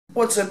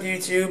What's up,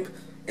 YouTube?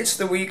 It's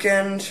the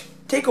weekend.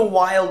 Take a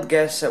wild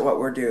guess at what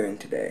we're doing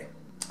today.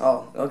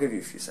 I'll give you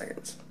a few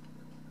seconds.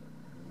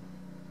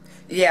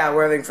 Yeah,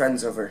 we're having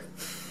friends over.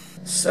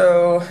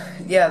 So,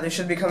 yeah, they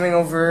should be coming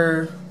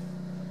over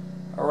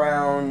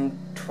around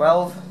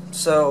 12,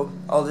 so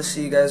I'll just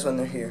see you guys when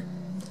they're here.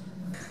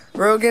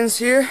 Rogan's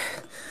here.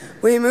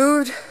 We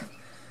moved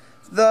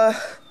the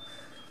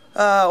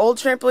old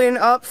trampoline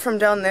up from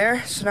down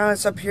there, so now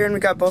it's up here, and we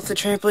got both the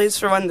trampolines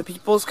for when the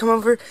peoples come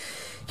over.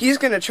 He's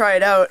gonna try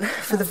it out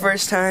for the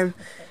first time.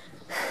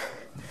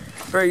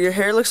 Bro, your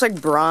hair looks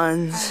like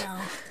bronze. I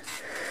know.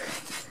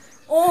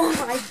 Oh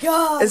my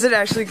god. Is it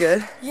actually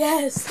good?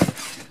 Yes.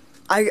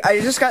 I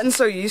just gotten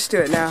so used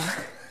to it now.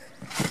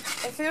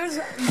 If it was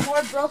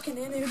more broken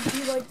in, it would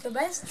be like the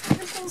best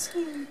trampoline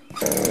scheme.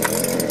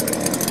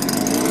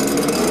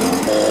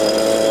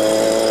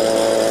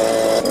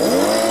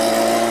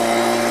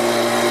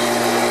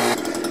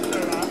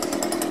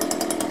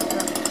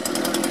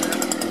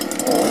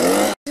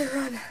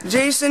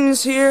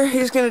 Jason's here.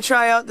 He's gonna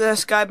try out the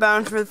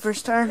Skybound for the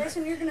first time.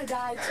 Jason, you're gonna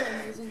die. It's so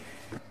amazing.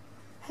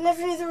 I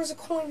never knew there was a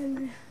coin in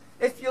there.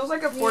 It feels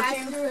like a 14.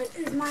 Yeah, I threw it.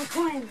 It's my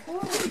coin.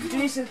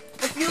 Jason,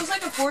 it feels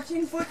like a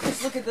 14-foot.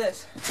 Just look at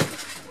this.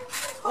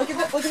 Look at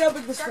that. Look at how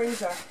big the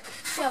springs are.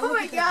 Yeah, oh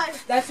my god.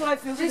 That's what I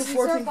feel like a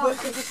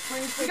 14-foot with the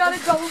springs. You got a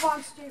double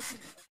box, Jason.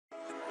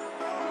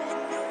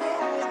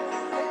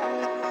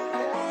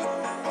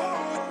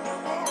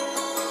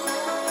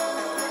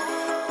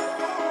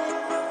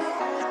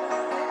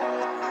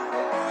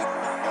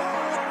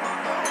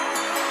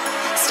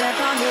 Step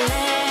on the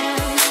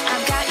land,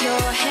 I've got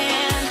your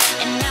hand,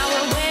 and now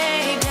we're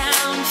way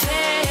down,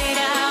 fade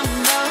out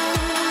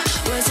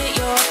low. Was it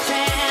your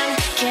plan?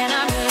 Can't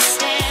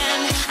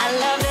understand. I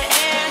love the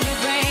air you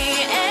bring,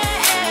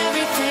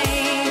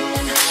 everything.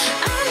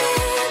 I'm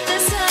in the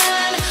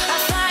sun, a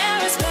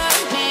fire is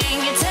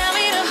burning. You tell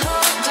me to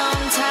hold on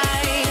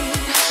tight.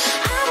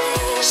 I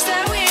wish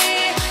that we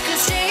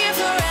could stay here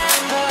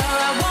forever.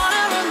 I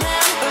wanna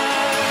remember.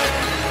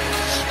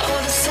 Oh,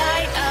 the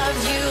sight of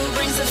you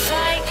brings the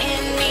fight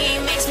in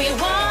me, makes me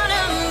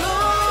wanna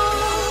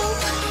move.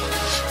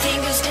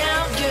 Fingers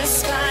down your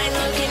spine,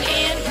 looking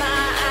in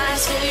my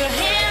eyes, feel your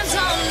hands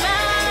on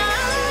mine.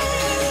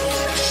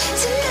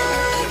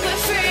 Tonight we're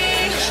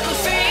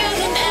freer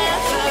than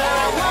ever.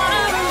 I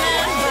wanna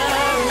remember.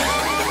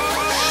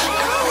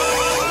 Oh,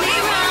 we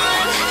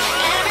run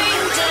every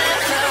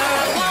endeavor.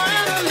 I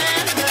wanna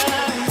remember.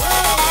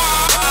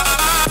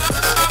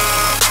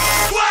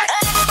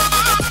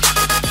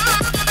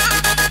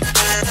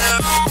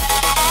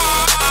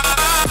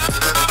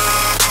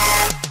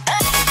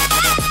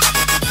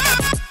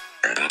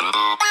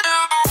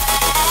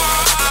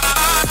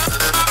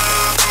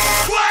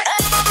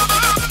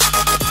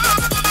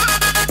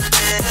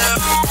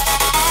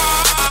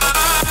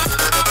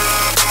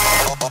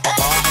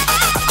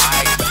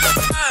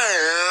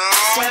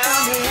 Step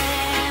on the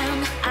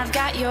land, I've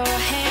got your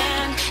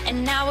hand,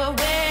 and now we're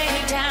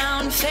way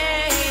down,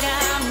 fade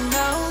out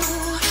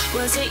low.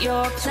 Was it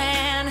your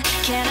plan?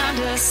 Can't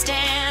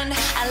understand.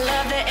 I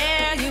love the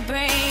air you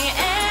bring,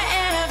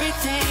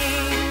 everything.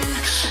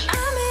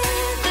 I'm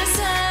in the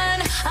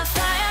sun, a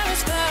fire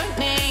is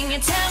burning. You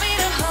tell me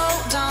to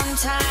hold on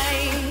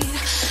tight.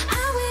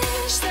 I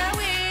wish that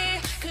we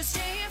could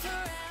stay here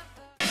forever.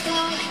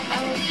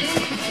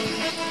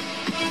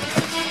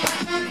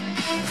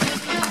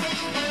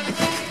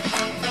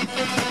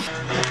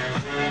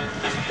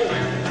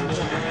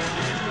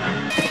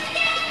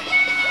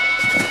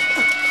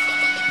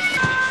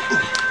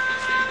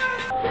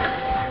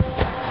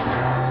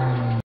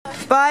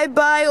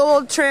 Bye-bye,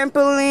 old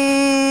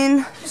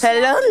trampoline.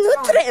 Hello, new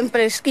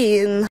trampoline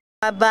skin.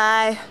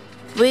 Bye-bye.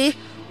 3,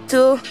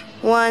 2,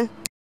 1.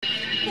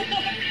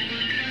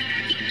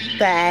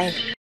 Bye.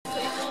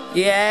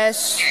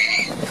 Yes.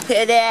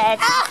 Hit it.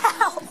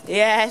 Ow!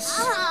 Yes.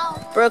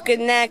 Ow!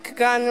 Broken neck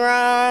gone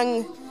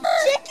wrong.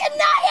 Chicken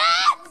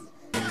nuggets!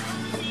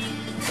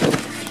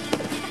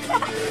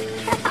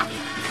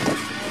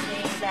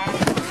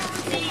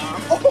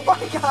 Oh my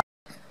god!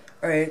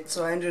 Alright,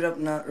 so I ended up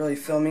not really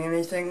filming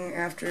anything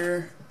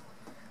after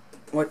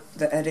what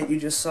the edit you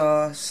just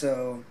saw,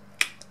 so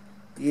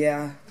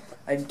yeah,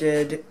 I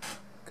did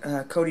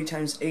Cody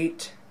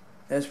 ×8,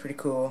 that was pretty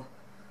cool,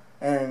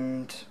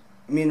 and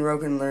me and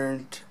Rogan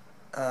learned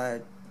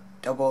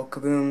double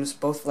kabooms,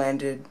 both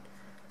landed,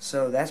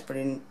 so that's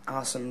pretty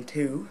awesome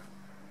too.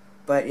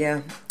 But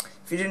yeah,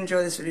 if you did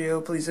enjoy this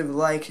video, please leave a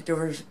like,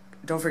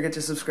 don't forget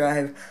to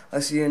subscribe.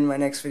 I'll see you in my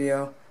next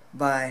video,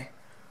 bye.